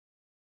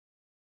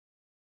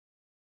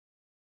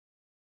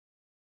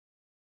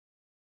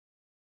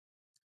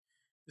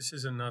This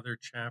is another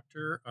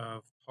chapter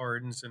of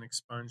pardons and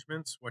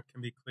expungements, what can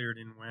be cleared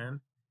and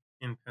when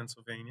in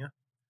Pennsylvania.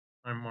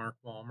 I'm Mark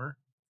Walmer,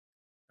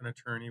 an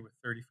attorney with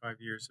 35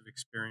 years of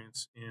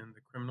experience in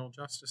the criminal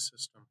justice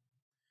system.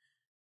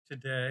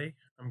 Today,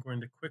 I'm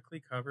going to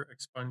quickly cover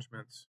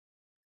expungements.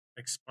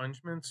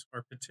 Expungements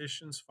are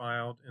petitions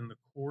filed in the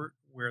court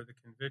where the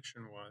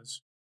conviction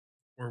was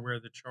or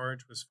where the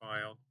charge was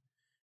filed.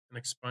 An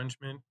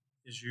expungement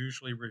is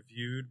usually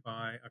reviewed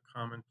by a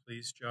common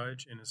pleas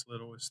judge in as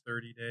little as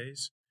 30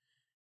 days.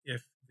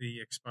 If the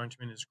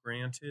expungement is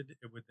granted,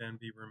 it would then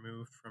be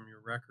removed from your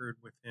record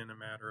within a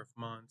matter of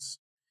months.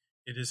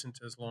 It isn't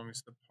as long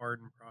as the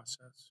pardon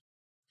process.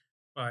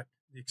 But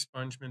the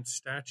expungement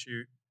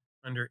statute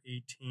under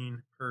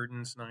 18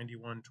 Pardons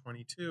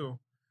 9122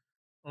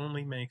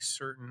 only makes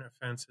certain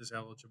offenses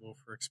eligible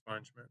for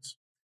expungements.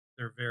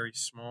 They're very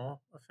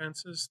small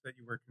offenses that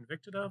you were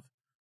convicted of,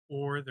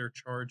 or they're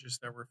charges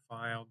that were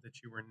filed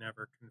that you were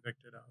never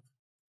convicted of.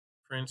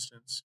 For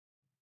instance,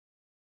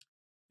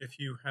 if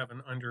you have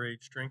an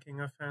underage drinking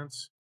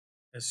offense,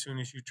 as soon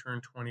as you turn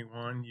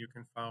 21, you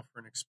can file for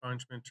an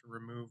expungement to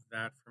remove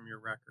that from your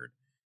record.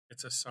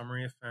 It's a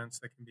summary offense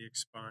that can be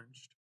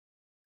expunged.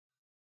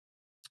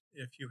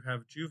 If you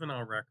have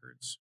juvenile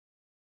records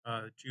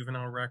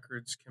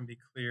can be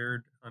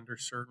cleared under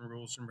certain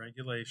rules and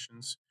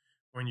regulations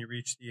when you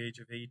reach the age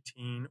of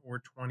 18 or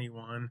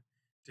 21,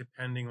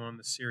 depending on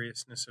the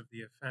seriousness of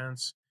the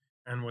offense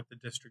and what the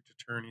district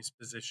attorney's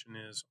position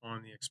is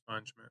on the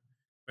expungement.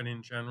 But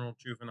in general,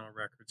 juvenile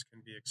records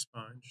can be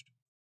expunged.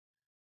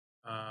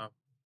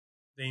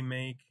 They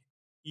make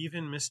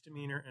even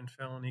misdemeanor and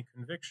felony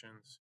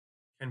convictions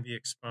can be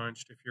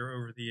expunged if you're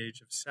over the age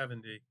of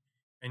 70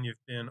 and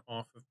you've been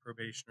off of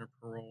probation or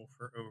parole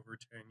for over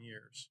 10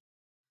 years.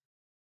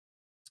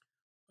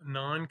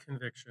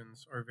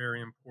 Non-convictions are very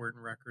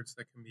important records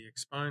that can be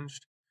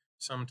expunged.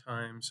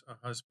 Sometimes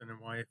a husband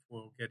and wife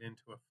will get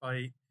into a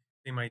fight.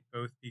 They might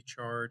both be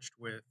charged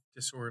with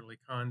disorderly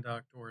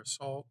conduct or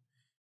assault,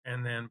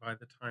 and then by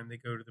the time they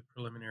go to the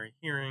preliminary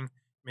hearing,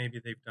 maybe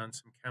they've done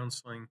some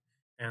counseling,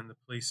 and the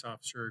police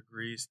officer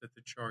agrees that the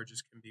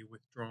charges can be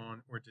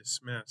withdrawn or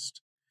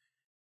dismissed.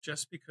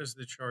 Just because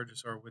the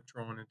charges are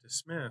withdrawn and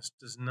dismissed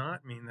does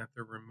not mean that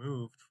they're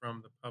removed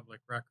from the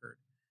public record.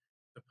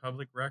 The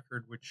public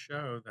record would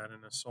show that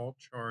an assault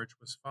charge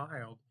was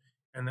filed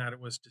and that it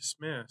was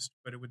dismissed,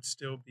 but it would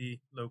still be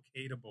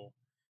locatable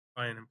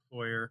by an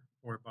employer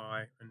or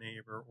by a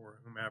neighbor or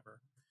whomever.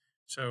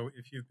 So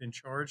if you've been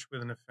charged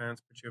with an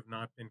offense but you have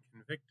not been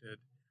convicted,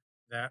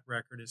 that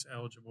record is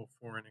eligible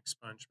for an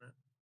expungement.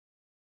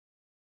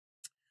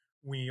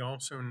 We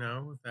also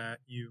know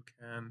that you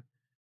can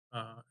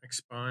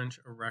expunge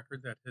a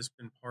record that has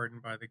been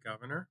pardoned by the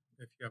governor.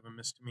 If you have a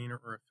misdemeanor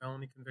or a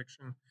felony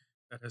conviction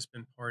that has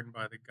been pardoned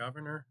by the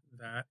governor,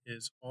 that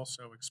is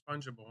also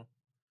expungible.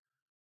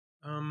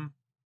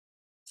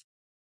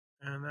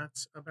 And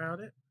that's about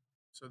it.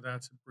 So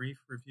that's a brief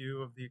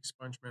review of the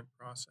expungement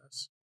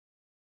process.